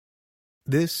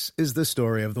This is the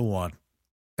story of the one.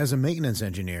 As a maintenance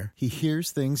engineer, he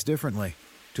hears things differently.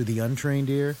 To the untrained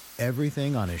ear,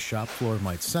 everything on his shop floor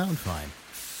might sound fine,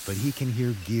 but he can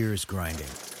hear gears grinding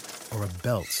or a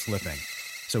belt slipping.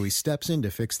 So he steps in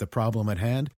to fix the problem at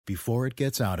hand before it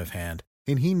gets out of hand.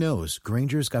 And he knows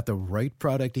Grainger's got the right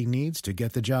product he needs to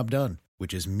get the job done,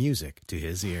 which is music to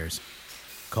his ears.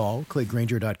 Call, click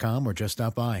Grainger.com, or just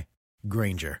stop by.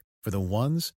 Grainger, for the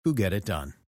ones who get it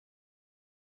done.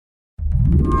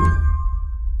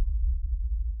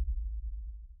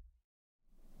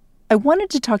 I wanted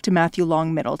to talk to Matthew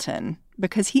Long Middleton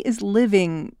because he is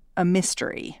living a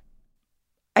mystery.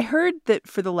 I heard that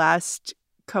for the last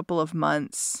couple of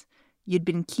months, you'd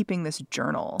been keeping this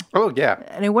journal. Oh, yeah.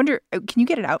 And I wonder, can you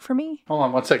get it out for me? Hold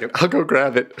on 1 second. I'll go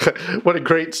grab it. What a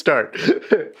great start.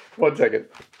 1 second.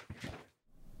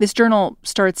 This journal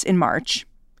starts in March.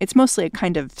 It's mostly a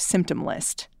kind of symptom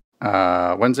list.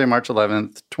 Wednesday, March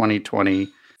 11th, 2020,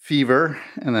 fever.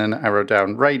 And then I wrote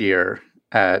down right ear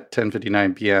at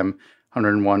 10:59 p.m.,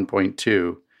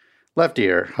 101.2. Left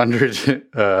ear,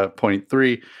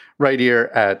 100.3. Right ear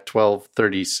at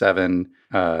 12:37,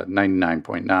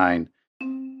 99.9.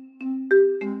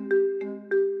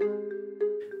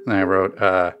 And I wrote,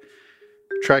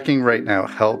 tracking right now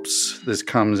helps. This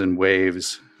comes in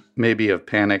waves, maybe of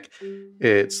panic.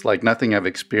 It's like nothing I've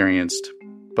experienced,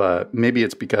 but maybe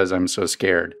it's because I'm so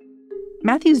scared.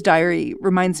 Matthew's diary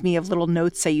reminds me of little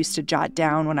notes I used to jot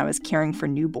down when I was caring for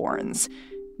newborns.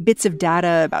 Bits of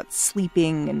data about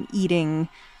sleeping and eating.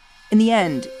 In the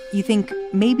end, you think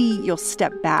maybe you'll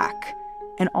step back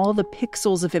and all the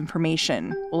pixels of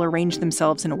information will arrange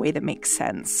themselves in a way that makes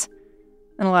sense.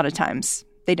 And a lot of times,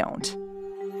 they don't.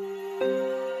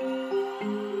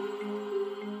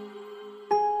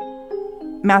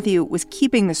 Matthew was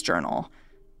keeping this journal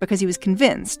because he was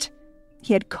convinced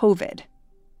he had COVID.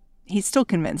 He's still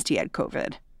convinced he had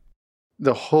COVID.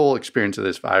 The whole experience of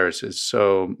this virus is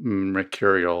so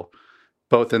mercurial,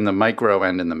 both in the micro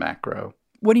and in the macro.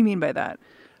 What do you mean by that?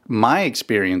 My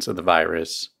experience of the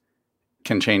virus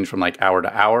can change from like hour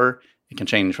to hour. It can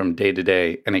change from day to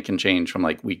day, and it can change from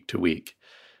like week to week.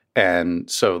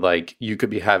 And so like you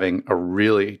could be having a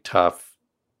really tough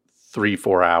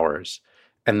 3-4 hours.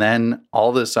 And then all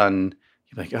of a sudden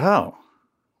you're like, oh,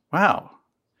 wow.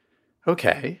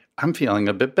 Okay, I'm feeling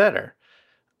a bit better.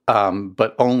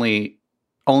 But only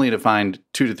to find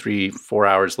 2 to 3, 4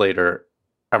 hours later,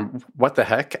 what the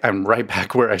heck? I'm right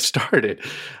back where I started.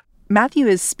 Matthew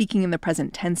is speaking in the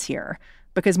present tense here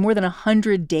because more than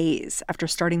 100 days after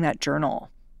starting that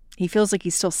journal, he feels like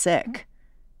he's still sick.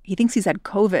 He thinks he's had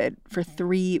COVID for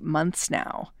 3 months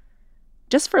now.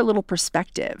 Just for a little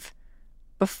perspective,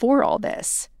 before all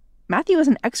this, Matthew was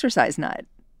an exercise nut.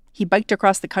 He biked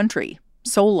across the country,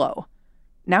 solo.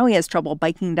 Now he has trouble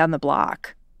biking down the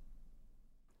block.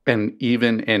 And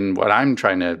even in what I'm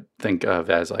trying to think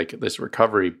of as like this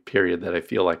recovery period that I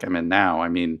feel like I'm in now, I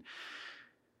mean,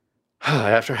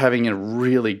 after having a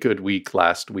really good week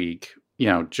last week,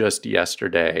 just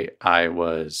yesterday, I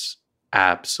was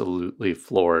absolutely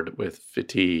floored with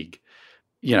fatigue,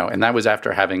 and that was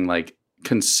after having like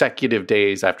consecutive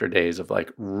days after days of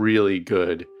like really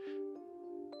good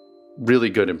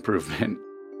improvement.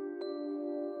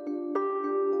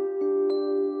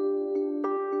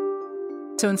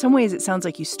 So in some ways, it sounds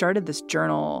like you started this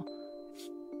journal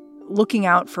looking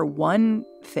out for one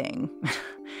thing,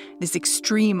 this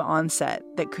extreme onset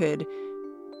that could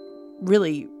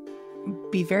really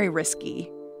be very risky.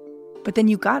 But then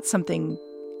you got something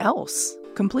else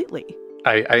completely.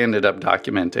 I ended up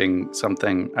documenting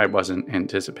something I wasn't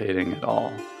anticipating at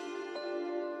all.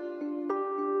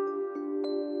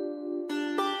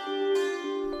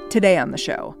 Today on the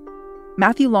show,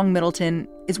 Matthew Long Middleton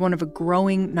is one of a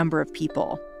growing number of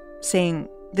people saying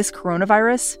this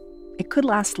coronavirus, it could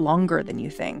last longer than you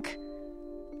think.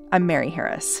 I'm Mary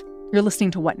Harris. You're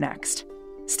listening to What Next?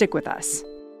 Stick with us.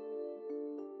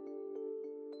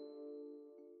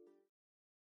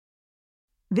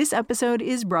 This episode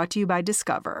is brought to you by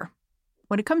Discover.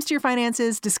 When it comes to your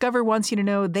finances, Discover wants you to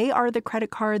know they are the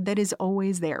credit card that is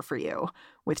always there for you.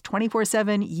 With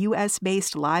 24/7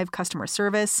 U.S.-based live customer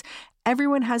service,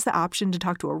 everyone has the option to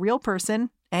talk to a real person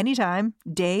anytime,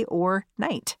 day or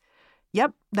night.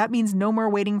 Yep, that means no more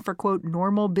waiting for, quote,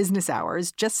 normal business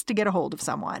hours just to get a hold of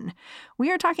someone. We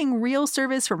are talking real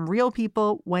service from real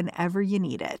people whenever you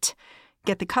need it.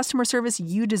 Get the customer service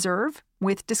you deserve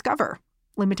with Discover.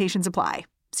 Limitations apply.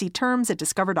 See terms at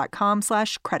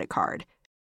discover.com/creditcard.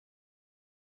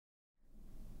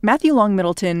 Matthew Long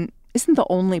Middleton isn't the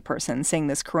only person saying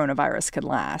this coronavirus could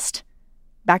last.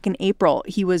 Back in April,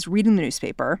 he was reading the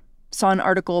newspaper saw an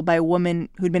article by a woman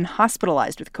who'd been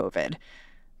hospitalized with COVID,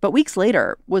 but weeks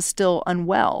later was still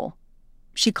unwell.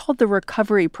 She called the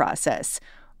recovery process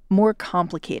more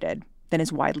complicated than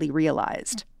is widely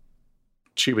realized.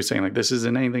 She was saying, like, this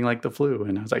isn't anything like the flu.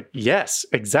 And I was like, yes,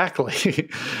 exactly.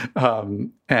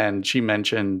 And she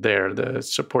mentioned there the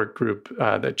support group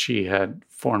that she had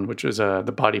formed, which was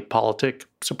the Body Politic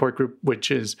support group,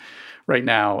 which is right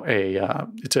now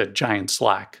it's a giant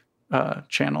Slack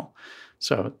channel.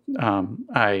 So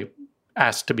I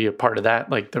asked to be a part of that.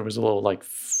 Like, there was a little like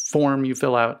form you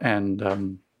fill out,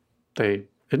 and they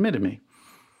admitted me.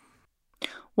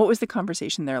 What was the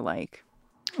conversation there like?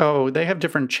 Oh, they have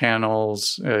different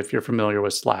channels. If you're familiar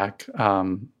with Slack,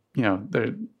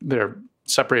 they're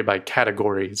separated by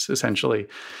categories essentially.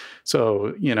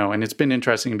 So, and it's been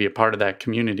interesting to be a part of that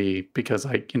community because,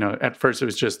 at first it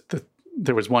was just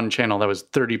there was one channel that was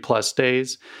 30 plus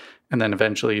days. And then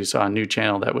eventually you saw a new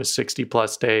channel that was 60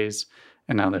 plus days.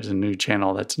 And now there's a new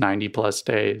channel that's 90 plus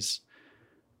days.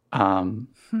 And,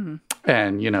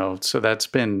 so that's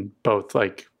been both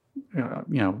like,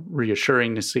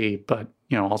 reassuring to see, but,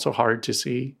 also hard to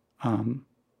see,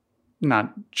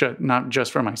 not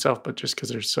just for myself, but just because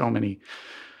there's so many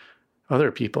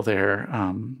other people there,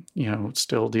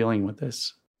 still dealing with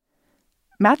this.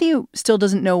 Matthew still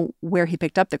doesn't know where he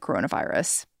picked up the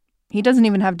coronavirus. He doesn't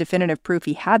even have definitive proof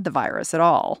he had the virus at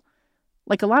all.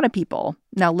 Like a lot of people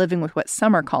now living with what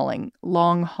some are calling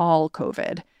long-haul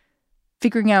COVID,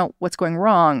 figuring out what's going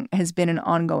wrong has been an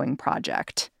ongoing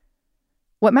project.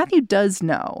 What Matthew does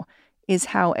know is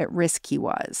how at risk he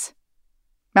was.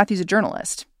 Matthew's a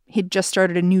journalist. He'd just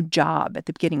started a new job at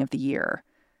the beginning of the year.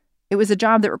 It was a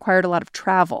job that required a lot of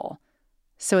travel.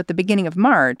 So at the beginning of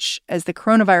March, as the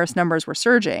coronavirus numbers were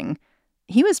surging,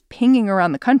 he was pinging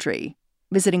around the country,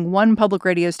 visiting one public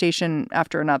radio station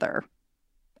after another.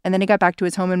 And then he got back to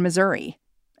his home in Missouri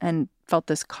and felt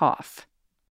this cough.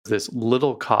 This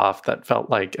little cough that felt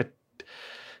like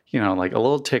like a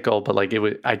little tickle, but like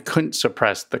I couldn't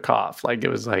suppress the cough. Like it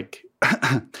was like,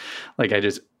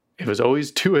 it was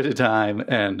always two at a time.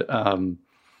 And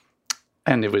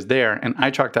it was there. And I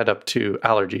chalked that up to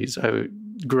allergies. I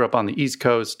grew up on the East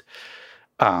Coast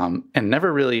and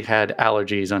never really had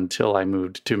allergies until I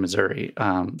moved to Missouri.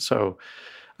 So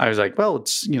I was like, well,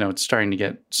 it's starting to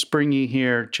get springy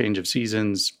here, change of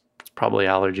seasons, it's probably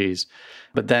allergies.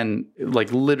 But then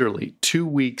like literally 2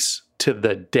 weeks to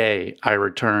the day I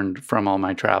returned from all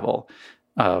my travel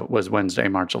was Wednesday,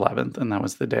 March 11th. And that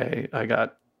was the day I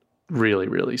got really,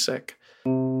 really sick.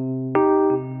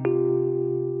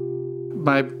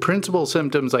 My principal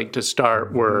symptoms, like to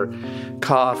start, were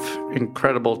cough,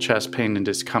 incredible chest pain and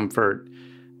discomfort.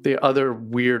 The other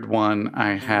weird one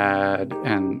I had,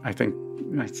 and I think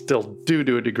I still do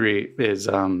to a degree, is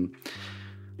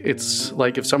it's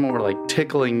like if someone were like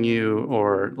tickling you,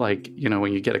 or like,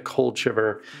 when you get a cold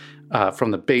shiver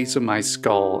from the base of my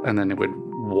skull, and then it would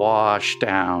wash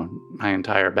down my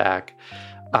entire back.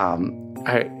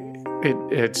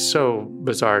 It's so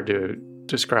bizarre to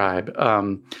describe.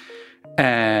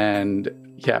 And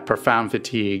yeah, profound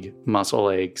fatigue,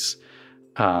 muscle aches.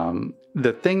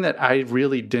 The thing that I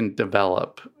really didn't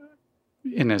develop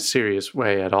in a serious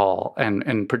way at all,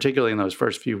 and particularly in those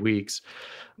first few weeks,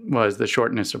 was the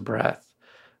shortness of breath.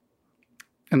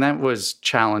 And that was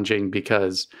challenging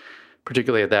because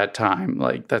particularly at that time,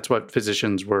 like that's what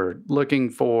physicians were looking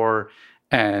for.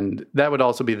 And that would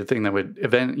also be the thing that would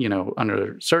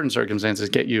under certain circumstances,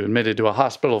 get you admitted to a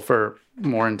hospital for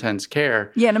more intense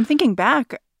care. Yeah. And I'm thinking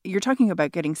back, you're talking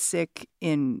about getting sick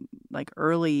in like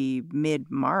early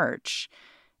mid-March,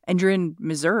 and you're in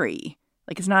Missouri.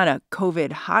 Like it's not a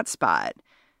COVID hotspot.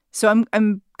 So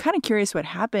I'm kind of curious what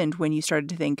happened when you started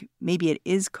to think maybe it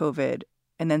is COVID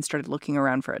and then started looking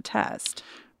around for a test.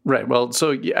 Right. Well,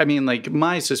 so, I mean, like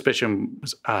my suspicion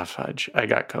was, fudge, I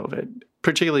got COVID,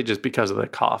 particularly just because of the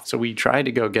cough. So we tried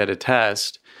to go get a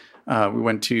test. We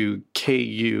went to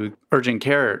KU urgent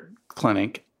care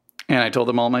clinic, and I told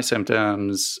them all my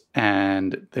symptoms,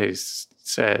 and they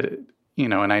said,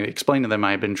 and I explained to them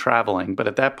I had been traveling. But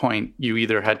at that point, you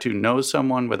either had to know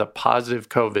someone with a positive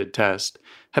COVID test,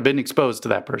 have been exposed to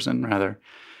that person rather,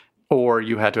 or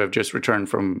you had to have just returned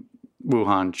from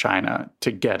Wuhan, China, to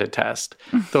get a test.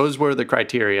 Those were the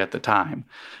criteria at the time.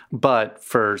 But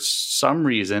for some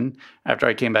reason, after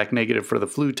I came back negative for the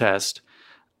flu test,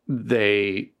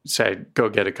 they said, go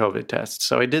get a COVID test.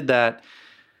 So I did that.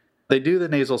 They do the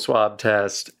nasal swab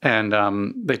test, and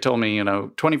they told me,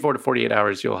 24 to 48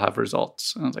 hours, you'll have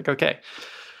results. And I was like, okay.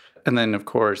 And then, of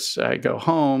course, I go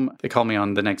home. They call me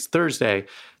on the next Thursday.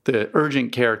 The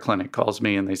urgent care clinic calls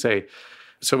me, and they say,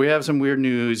 so we have some weird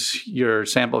news. Your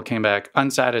sample came back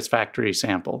unsatisfactory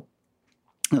sample.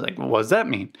 I was like, well, what does that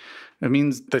mean? It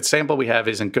means the sample we have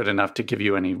isn't good enough to give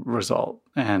you any result.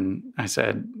 And I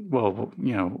said, well,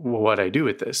 what do I do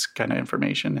with this kind of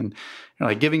information? And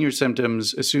like, given your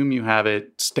symptoms, assume you have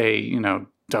it, stay,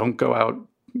 don't go out,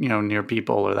 near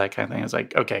people or that kind of thing. I was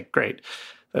like, okay, great.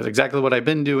 That's exactly what I've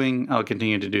been doing. I'll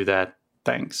continue to do that.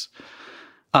 Thanks.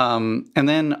 And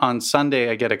then on Sunday,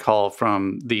 I get a call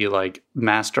from the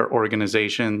master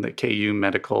organization, the KU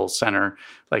Medical Center,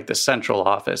 the central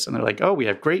office. And they're like, oh, we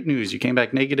have great news. You came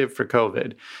back negative for COVID.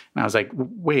 And I was like,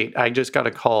 wait, I just got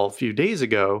a call a few days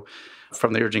ago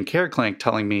from the urgent care clinic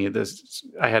telling me this,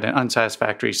 I had an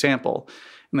unsatisfactory sample.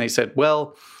 And they said,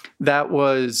 well, that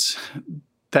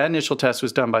initial test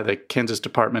was done by the Kansas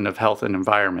Department of Health and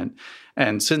Environment.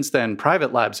 And since then,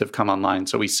 private labs have come online.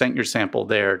 So we sent your sample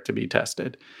there to be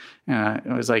tested. And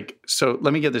I was like, so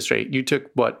let me get this straight. You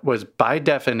took what was by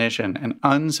definition an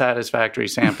unsatisfactory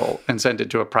sample and sent it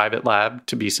to a private lab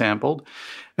to be sampled.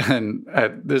 And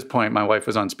at this point, my wife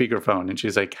was on speakerphone and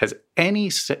she's like, has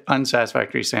any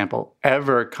unsatisfactory sample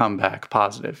ever come back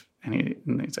positive? And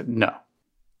they said, no.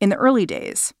 In the early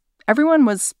days, everyone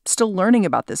was still learning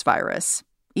about this virus,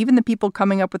 even the people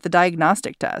coming up with the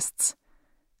diagnostic tests.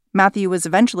 Matthew was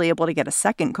eventually able to get a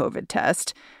second COVID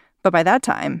test, but by that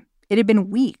time, it had been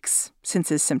weeks since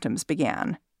his symptoms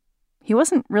began. He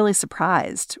wasn't really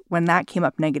surprised when that came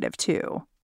up negative, too.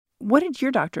 What did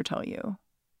your doctor tell you?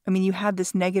 I mean, you had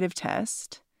this negative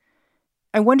test.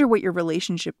 I wonder what your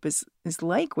relationship is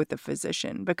like with the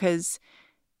physician, because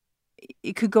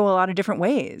it could go a lot of different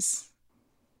ways.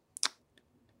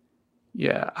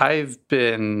 Yeah, I've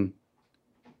been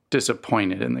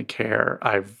disappointed in the care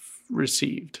I've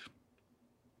received.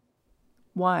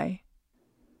 Why?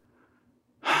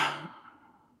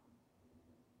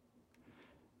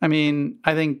 I mean,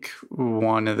 I think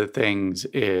one of the things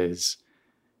is,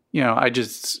 I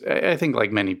think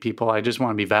like many people, I just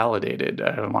want to be validated.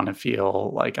 I want to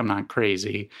feel like I'm not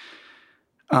crazy.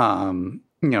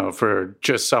 For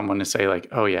just someone to say like,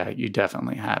 oh yeah, you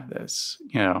definitely have this,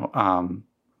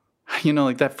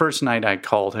 like that first night I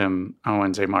called him on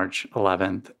Wednesday, March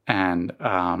 11th. And,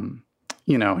 and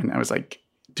I was like,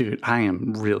 dude, I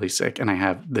am really sick. And I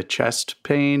have the chest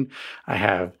pain. I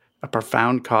have a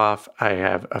profound cough. I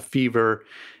have a fever,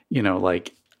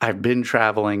 I've been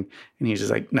traveling. And he's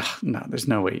just like, no, there's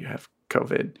no way you have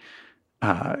COVID.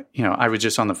 I was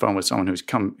just on the phone with someone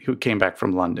who came back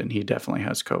from London. He definitely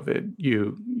has COVID.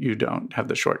 You don't have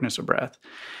the shortness of breath.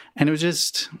 And it was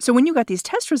just. So when you got these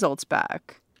test results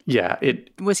back. Yeah.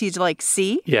 Was he like,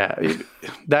 see? Yeah.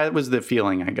 That was the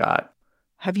feeling I got.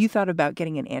 Have you thought about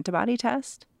getting an antibody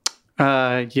test?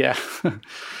 Yeah.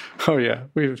 Oh, yeah.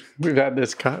 We've had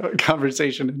this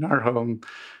conversation in our home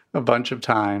a bunch of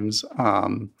times.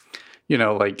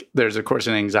 There's, of course,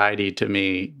 an anxiety to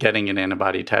me getting an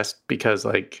antibody test because,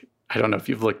 I don't know if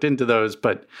you've looked into those,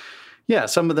 but yeah,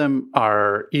 some of them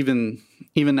are even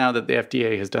now that the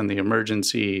FDA has done the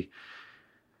emergency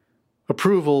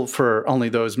approval for only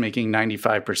those making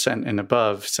 95% and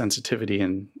above sensitivity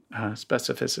and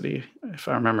specificity, if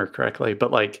I remember correctly.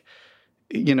 But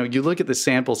you look at the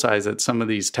sample size that some of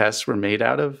these tests were made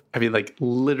out of. I mean,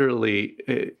 literally,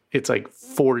 it's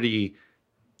 40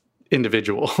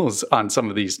 individuals on some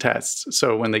of these tests.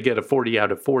 So when they get a 40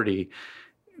 out of 40,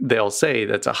 they'll say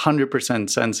that's 100%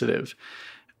 sensitive.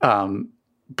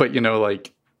 But,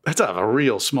 that's a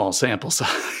real small sample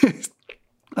size.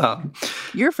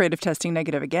 You're afraid of testing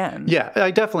negative again. Yeah,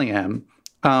 I definitely am.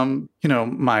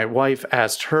 My wife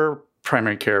asked her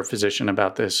primary care physician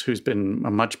about this, who's been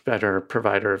a much better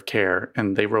provider of care.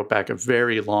 And they wrote back a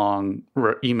very long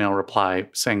email reply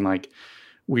saying,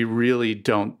 we really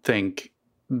don't think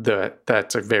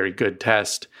that's a very good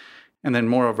test. And then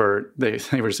moreover, they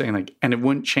were saying and it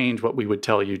wouldn't change what we would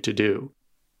tell you to do.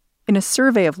 In a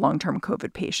survey of long-term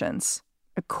COVID patients,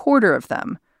 a quarter of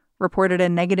them reported a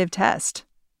negative test,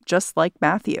 just like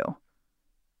Matthew.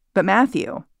 But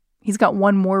Matthew, he's got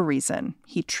one more reason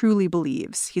he truly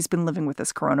believes he's been living with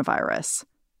this coronavirus.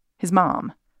 His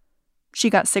mom. She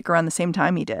got sick around the same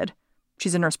time he did.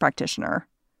 She's a nurse practitioner.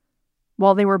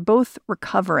 While they were both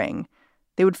recovering,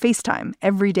 they would FaceTime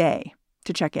every day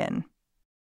to check in.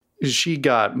 She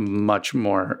got much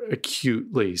more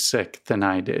acutely sick than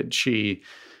I did. She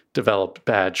developed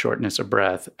bad shortness of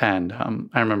breath. And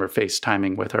I remember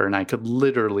FaceTiming with her, and I could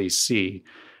literally see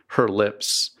her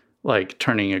lips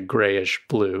turning a grayish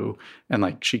blue,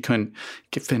 and she couldn't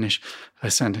finish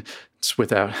a sentence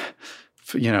without,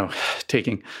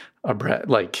 taking a breath.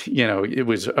 It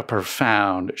was a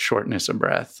profound shortness of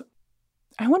breath.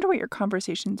 I wonder what your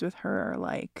conversations with her are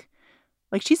like.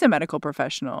 She's a medical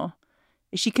professional.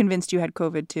 Is she convinced you had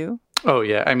COVID too? Oh,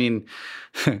 yeah. I mean,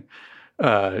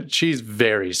 She's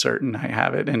very certain I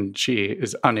have it, and she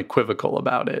is unequivocal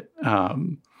about it.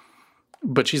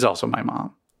 But she's also my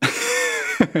mom.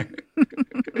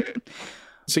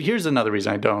 So here's another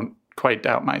reason I don't quite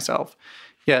doubt myself.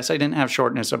 Yes, I didn't have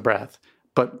shortness of breath,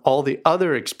 but all the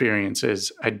other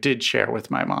experiences I did share with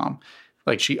my mom.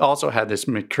 Like, she also had this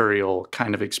mercurial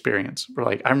kind of experience where,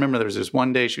 like, I remember there was this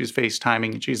one day she was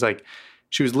FaceTiming and she's like,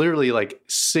 she was literally like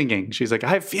singing. She's like,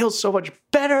 I feel so much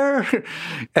better.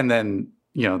 And then,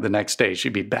 the next day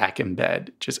she'd be back in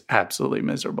bed, just absolutely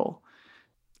miserable.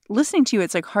 Listening to you,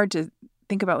 it's like hard to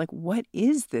think about, like, what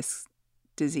is this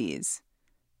disease?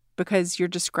 Because you're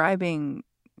describing,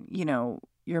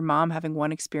 your mom having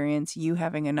one experience, you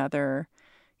having another,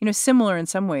 similar in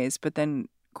some ways, but then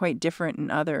quite different in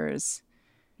others.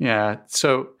 Yeah.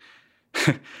 So,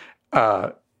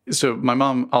 so my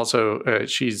mom also,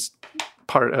 she's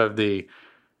part of the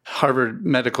Harvard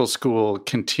Medical School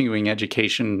continuing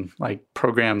education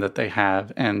program that they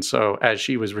have. And so as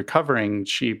she was recovering,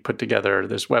 she put together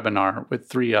this webinar with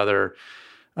 3 other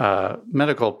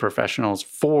medical professionals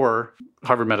for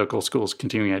Harvard Medical School's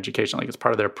continuing education, it's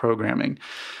part of their programming.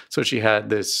 So she had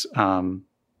this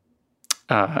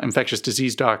infectious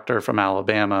disease doctor from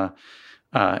Alabama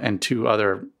and 2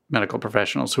 other medical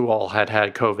professionals who all had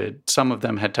COVID. Some of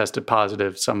them had tested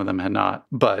positive, some of them had not.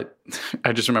 But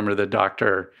I just remember the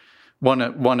doctor, one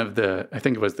of the, I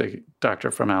think it was the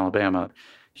doctor from Alabama,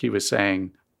 he was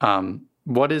saying,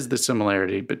 what is the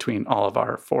similarity between all of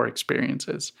our 4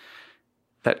 experiences?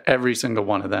 That every single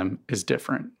one of them is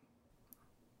different.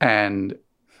 And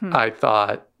I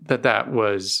thought that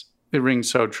was, it rings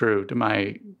so true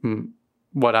to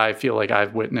what I feel like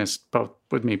I've witnessed both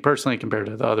with me personally compared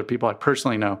to the other people I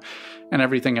personally know and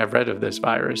everything I've read of this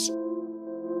virus.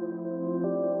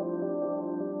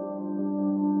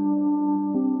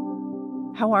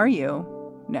 How are you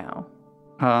now?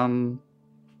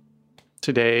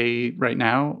 Today, right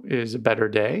now, is a better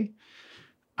day.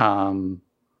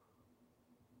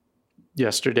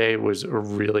 Yesterday was a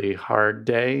really hard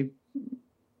day.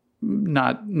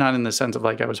 Not in the sense of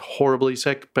I was horribly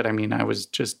sick, but I mean, I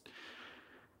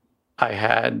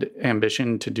had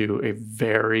ambition to do a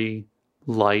very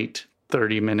light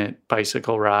 30-minute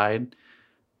bicycle ride.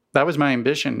 That was my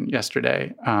ambition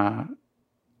yesterday. I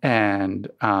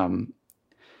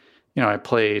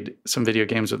played some video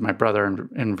games with my brother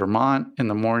in Vermont in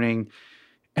the morning.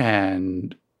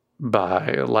 And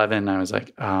by 11, I was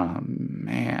like, oh,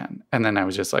 man. And then I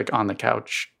was just on the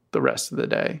couch the rest of the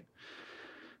day.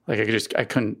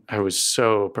 I was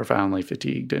so profoundly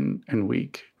fatigued and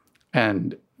weak.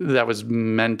 And that was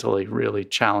mentally really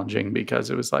challenging because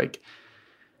it was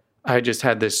I just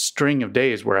had this string of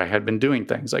days where I had been doing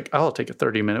things I'll take a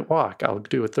 30-minute walk. I'll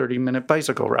do a 30-minute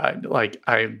bicycle ride.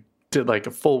 I did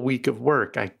a full week of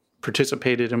work. I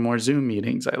participated in more Zoom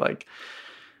meetings. I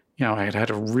had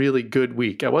a really good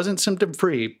week. I wasn't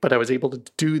symptom-free, but I was able to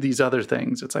do these other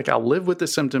things. It's I'll live with the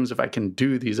symptoms if I can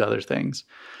do these other things.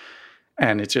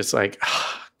 And it's just oh,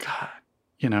 God,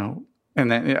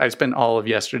 And then I spent all of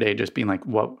yesterday just being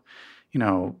what,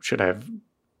 should I have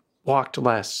walked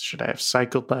less? Should I have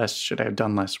cycled less? Should I have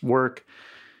done less work?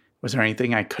 Was there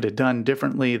anything I could have done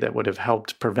differently that would have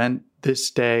helped prevent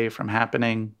this day from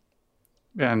happening?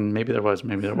 And maybe there was,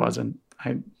 maybe there wasn't.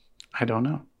 I don't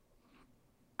know.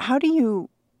 How are you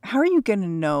going to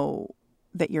know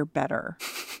that you're better?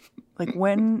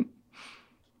 When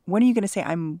are you going to say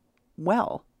I'm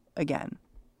well again?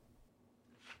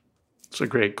 It's a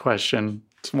great question.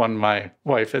 It's one my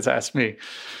wife has asked me,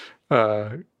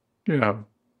 because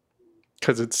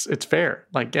it's fair.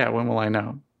 When will I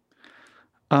know?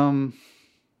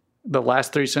 The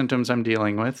last 3 symptoms I'm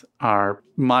dealing with are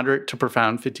moderate to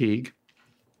profound fatigue.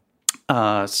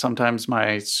 Sometimes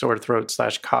my sore throat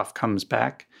 / cough comes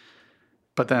back.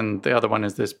 But then the other one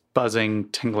is this buzzing,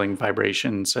 tingling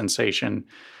vibration sensation.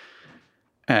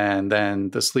 And then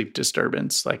the sleep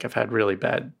disturbance, I've had really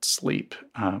bad sleep.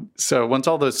 So once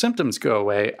all those symptoms go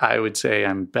away, I would say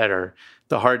I'm better.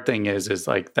 The hard thing is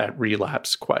that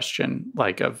relapse question,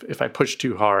 of if I push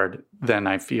too hard, then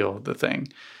I feel the thing.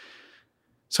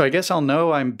 So I guess I'll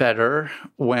know I'm better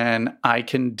when I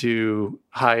can do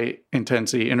high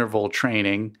intensity interval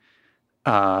training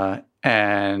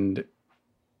and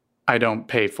I don't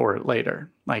pay for it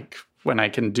later. When I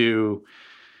can do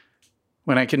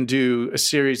a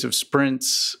series of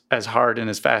sprints as hard and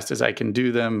as fast as I can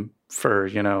do them for,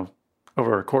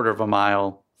 over a quarter of a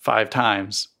mile 5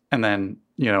 times. And then,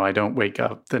 I don't wake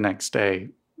up the next day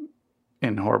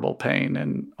in horrible pain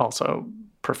and also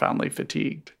profoundly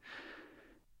fatigued.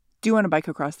 Do you want to bike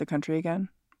across the country again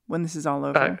when this is all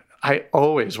over? I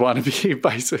always want to be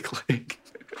bicycling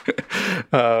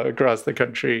across the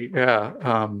country.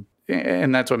 Yeah.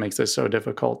 And that's what makes this so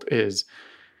difficult is,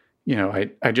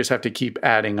 I just have to keep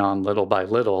adding on little by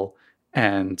little.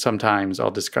 And sometimes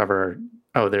I'll discover,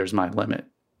 oh, there's my limit.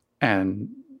 And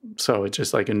so it's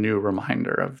just like a new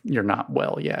reminder of you're not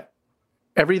well yet.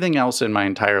 Everything else in my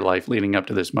entire life leading up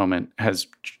to this moment has,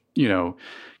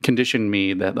 conditioned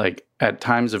me that like at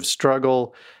times of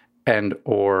struggle and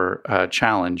or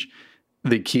challenge,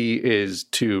 the key is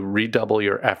to redouble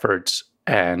your efforts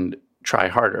and try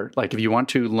harder. Like if you want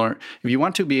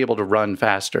to be able to run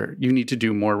faster, you need to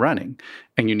do more running,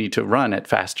 and you need to run at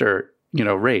faster,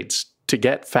 rates to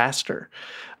get faster.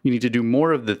 You need to do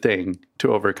more of the thing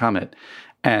to overcome it.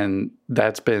 And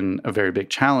that's been a very big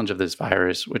challenge of this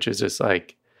virus, which is just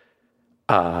like,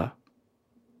 that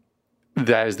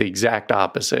is the exact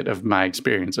opposite of my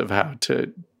experience of how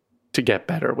to get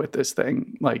better with this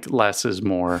thing. Like less is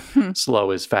more,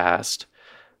 slow is fast.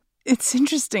 It's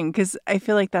interesting because I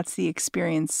feel like that's the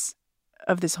experience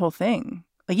of this whole thing.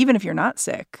 Like even if you're not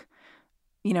sick,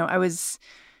 I was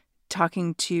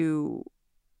talking to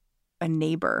a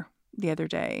neighbor the other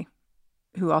day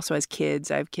who also has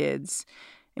kids. I have kids.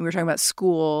 And we were talking about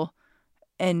school.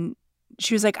 And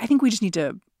she was like, I think we just need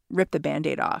to rip the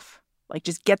Band-Aid off. Like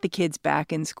just get the kids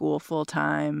back in school full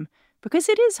time because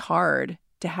it is hard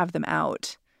to have them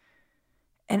out.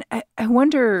 And I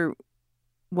wonder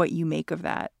what you make of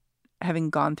that, having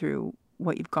gone through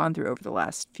what you've gone through over the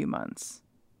last few months.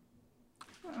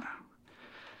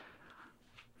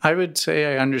 I would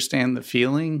say I understand the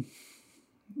feeling.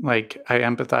 Like I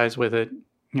empathize with it.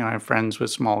 I have friends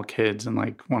with small kids, and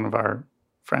like one of our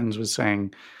friends was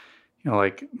saying,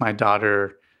 like my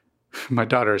daughter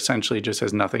essentially just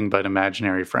has nothing but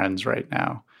imaginary friends right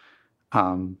now.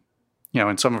 And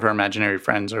some of her imaginary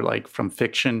friends are like from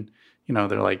fiction,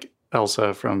 they're like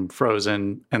Elsa from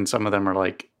Frozen, and some of them are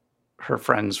like her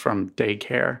friends from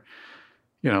daycare,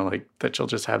 like that she'll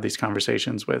just have these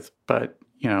conversations with. But,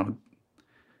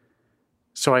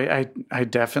 so I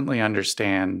definitely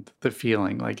understand the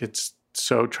feeling. Like it's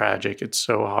so tragic. It's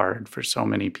so hard for so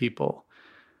many people.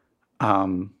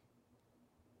 But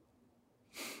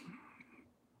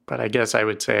I guess I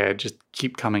would say I just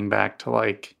keep coming back to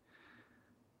like,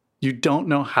 you don't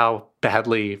know how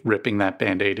badly ripping that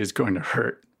Band-Aid is going to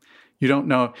hurt. You don't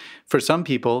know. For some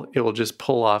people, it will just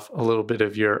pull off a little bit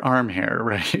of your arm hair,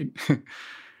 right?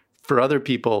 For other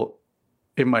people,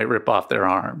 it might rip off their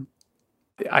arm.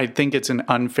 I think it's an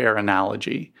unfair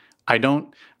analogy. I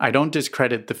don't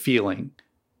discredit the feeling.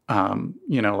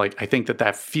 I think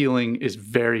that feeling is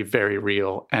very, very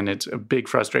real, and it's a big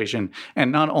frustration.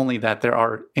 And not only that, there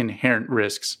are inherent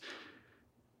risks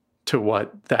to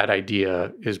what that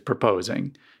idea is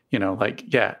proposing.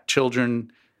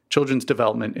 Children's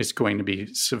development is going to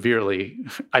be severely,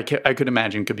 I could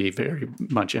imagine, could be very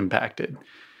much impacted.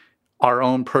 Our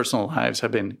own personal lives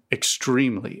have been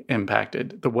extremely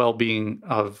impacted. The well-being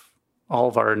of all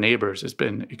of our neighbors has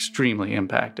been extremely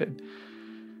impacted.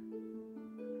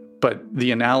 But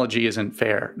the analogy isn't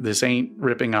fair. This ain't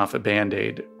ripping off a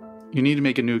Band-Aid. You need to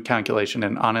make a new calculation,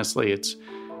 and honestly, it's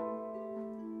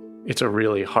a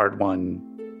really hard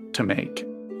one to make.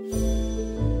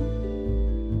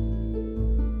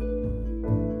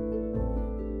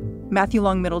 Matthew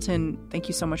Long Middleton, thank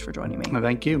you so much for joining me.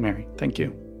 Thank you, Mary. Thank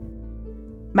you.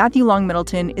 Matthew Long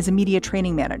Middleton is a media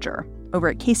training manager over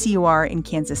at KCUR in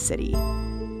Kansas City.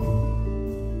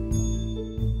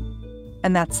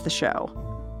 And that's the show.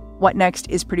 What Next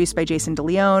is produced by Jason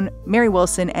DeLeon, Mary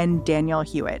Wilson, and Danielle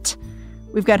Hewitt.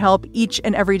 We've got help each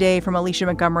and every day from Alicia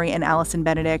Montgomery and Allison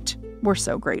Benedict. We're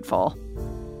so grateful.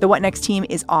 The What Next team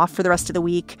is off for the rest of the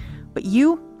week, but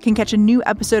you can catch a new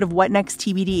episode of What Next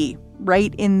TBD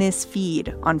right in this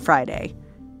feed on Friday.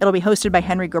 It'll be hosted by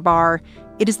Henry Grabar.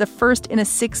 It is the first in a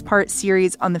 6-part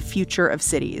series on the future of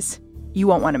cities. You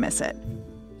won't want to miss it.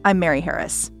 I'm Mary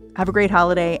Harris. Have a great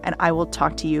holiday, and I will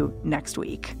talk to you next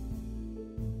week.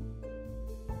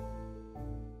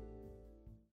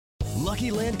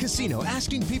 Lucky Land Casino,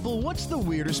 asking people, what's the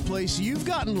weirdest place you've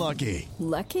gotten lucky?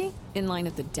 Lucky? In line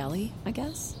at the deli, I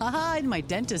guess? Aha, in my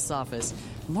dentist's office.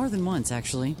 More than once,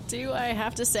 actually. Do I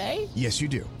have to say? Yes, you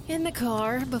do. In the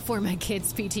car before my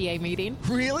kids' PTA meeting.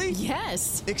 Really?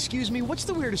 Yes. Excuse me, what's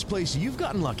the weirdest place you've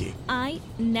gotten lucky? I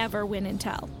never win and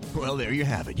tell. Well, there you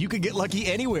have it. You can get lucky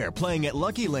anywhere, playing at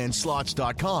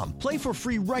LuckyLandSlots.com. Play for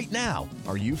free right now.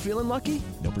 Are you feeling lucky?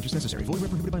 No purchase necessary. Void where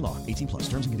prohibited by law. 18+.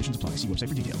 Terms and conditions apply. See website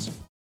for details.